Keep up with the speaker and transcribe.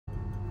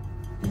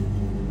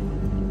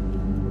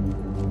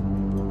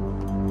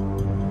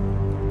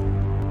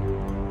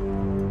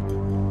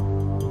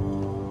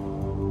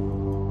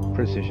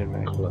Precision,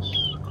 mate.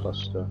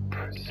 Cluster.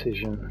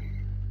 Precision.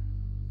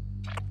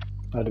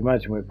 I'd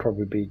imagine we'd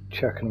probably be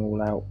chucking them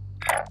all out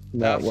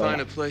that I'll way.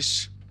 find a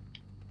place.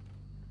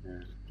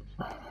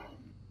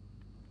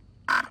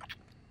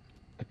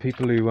 The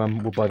people who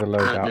will buy the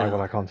loadout,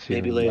 I can't see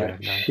Maybe them. later.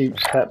 No.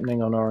 Shoot's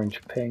happening on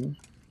orange ping.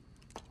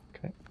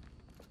 Okay.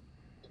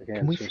 So again,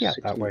 Can we so see out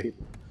that 16 way?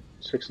 People,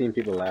 16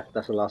 people left.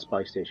 That's the last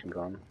buy station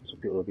gone. So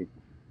people will be.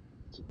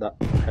 That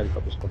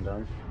helicopter's come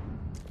down.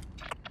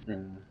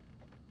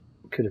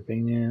 Could have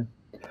been, yeah.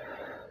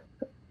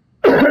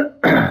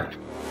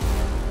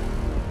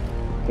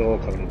 They're all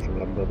coming in from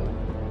lumber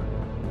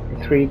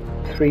though.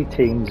 Three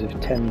teams of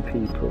 10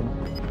 people.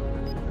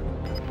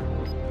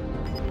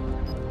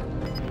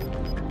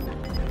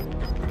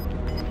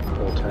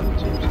 All 10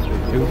 teams, 3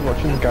 people. Who's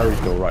watching the garage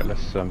door? Right,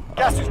 let's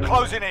Gas is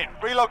closing in.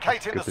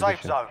 Relocating the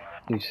safe position. zone.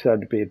 You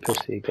decided to be a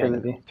pussy again,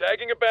 have you?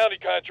 Tagging a bounty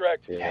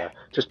contract. Yeah,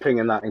 just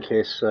pinging that in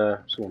case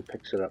someone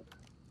picks it up.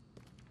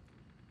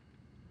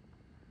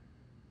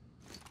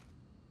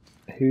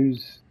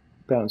 Who's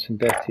bouncing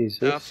Betty? Is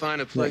this I'll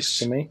find a next place.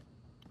 to me?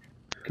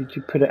 Could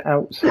you put it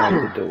outside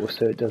the door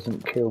so it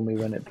doesn't kill me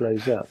when it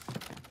blows up?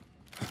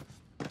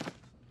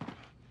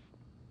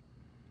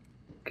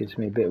 Gives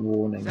me a bit of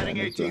warning. Setting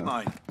then as AT well.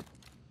 mine.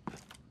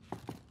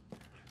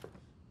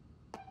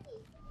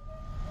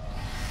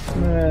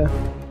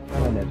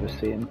 I never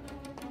see him.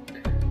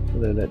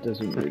 Although that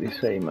doesn't really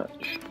say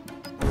much.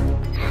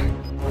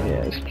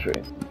 Yeah, it's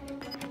true.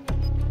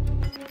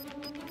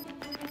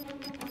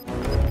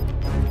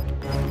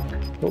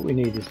 What we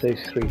need is those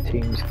 3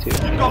 teams to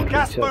got encounter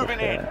gas each other moving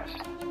in. first.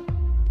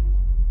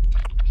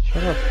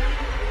 Shut up.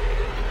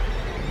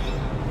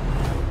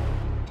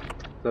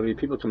 There'll be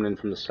people coming in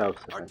from the south.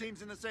 I Our think.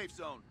 team's in the safe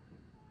zone.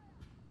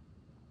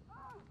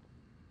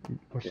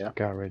 What's Yeah. the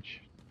garage?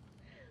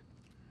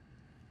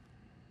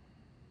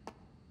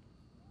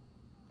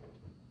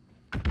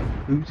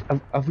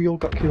 Have we all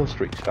got kill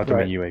streaks? I don't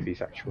Right. mean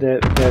UAVs actually.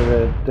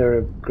 There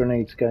are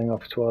grenades going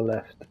off to our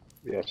left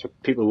Yeah, so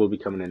people will be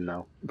coming in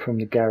now. from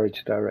the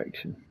garage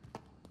direction.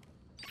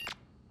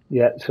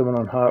 Yeah, someone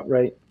on heart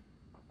rate.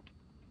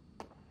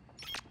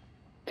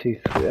 2,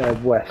 3,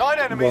 west. 9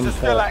 enemies one are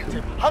still person.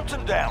 active. Hunt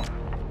them down.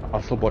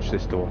 I'll still watch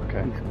this door,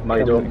 okay?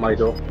 My door, my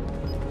door. No,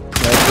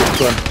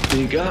 this one.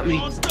 You got me.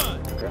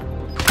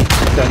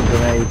 Stun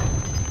grenade.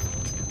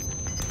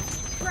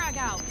 Frag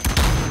out.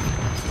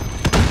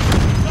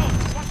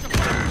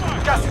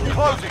 Gas is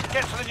closing.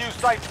 Get to the new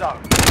safe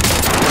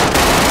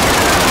zone.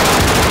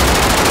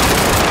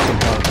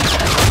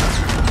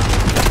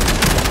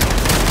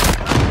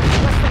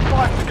 Less than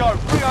 5 to go.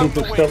 Bring home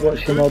the People stop win.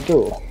 watching our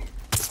door.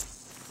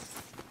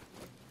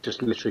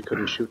 Just literally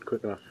couldn't shoot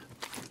quick enough.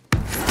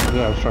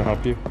 Yeah, I was trying to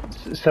help you.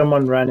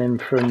 Someone ran in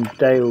from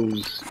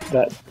Dale's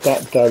that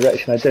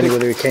direction. I don't know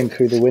whether he came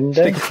through the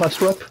window. Stick the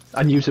cluster up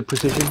and use a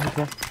precision as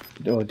well.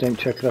 Oh, don't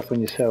check it up on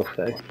yourself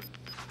though.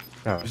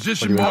 No,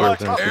 Position when you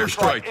marked. enter,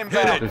 Airstrike. Hit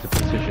it. there's a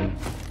precision.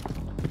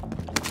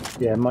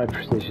 Yeah, my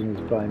precision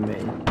is by me.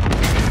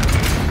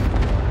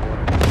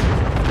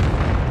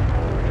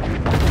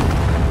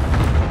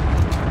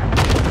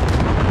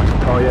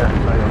 Oh yeah,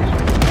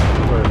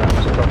 sorry that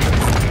was a problem.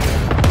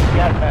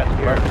 Gas mask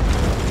here.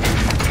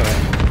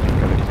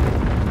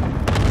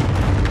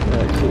 No,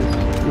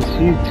 it's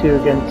you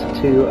 2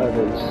 against 2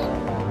 others.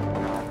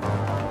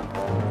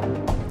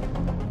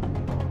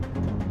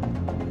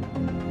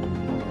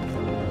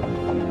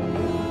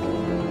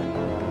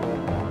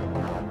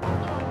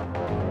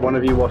 One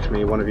of you watch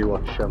me, one of you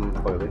watch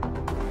Boily.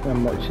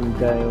 I'm watching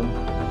Dale.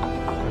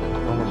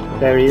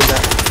 There he is.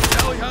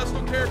 Alley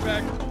hostile care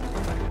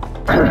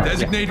package.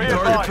 Designated Be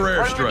target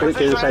advised, for friendly airstrike.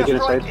 Get inside,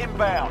 get airstrike inside.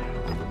 inbound.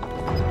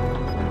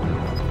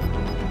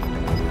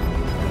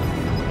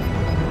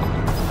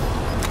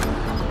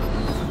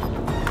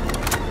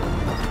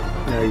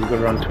 No, you've got to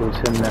run towards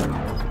him then.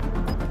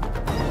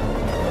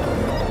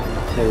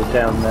 They're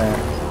down there.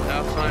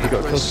 I'll find You a got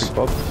a kill place. streak,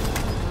 Bob.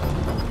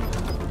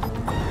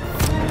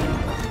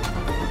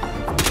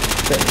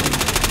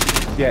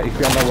 Yeah, he's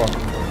behind that rock.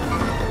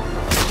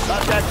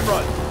 That's that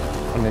front.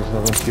 And there's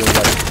another one to your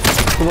right.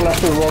 To the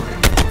left of the rock.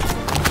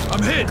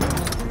 I'm hit.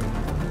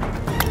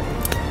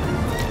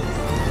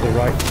 To the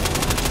right.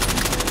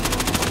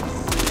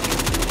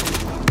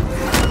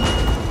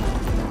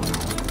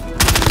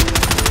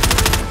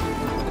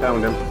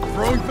 Found him.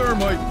 Throwing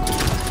thermite.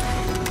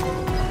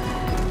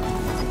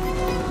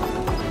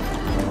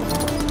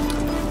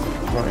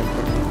 Right in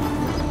front of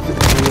you.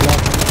 To your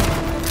left.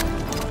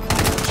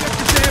 Check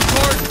the damn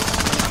carton.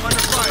 I'm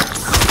under fire.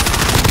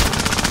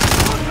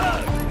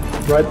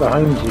 Right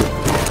behind you.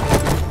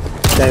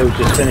 Dale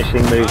just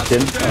finishing moved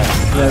him.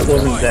 No, it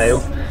wasn't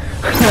Dale.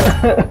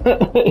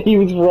 He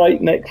was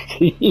right next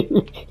to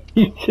you.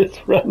 You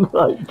just ran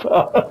right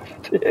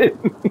past him.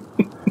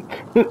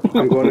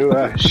 I'm going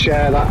to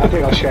share that. I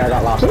think I'll share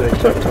that last thing. I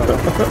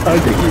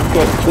think you've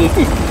got to.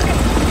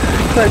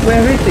 It's like,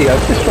 where is he?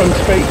 I've just run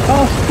straight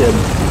past him.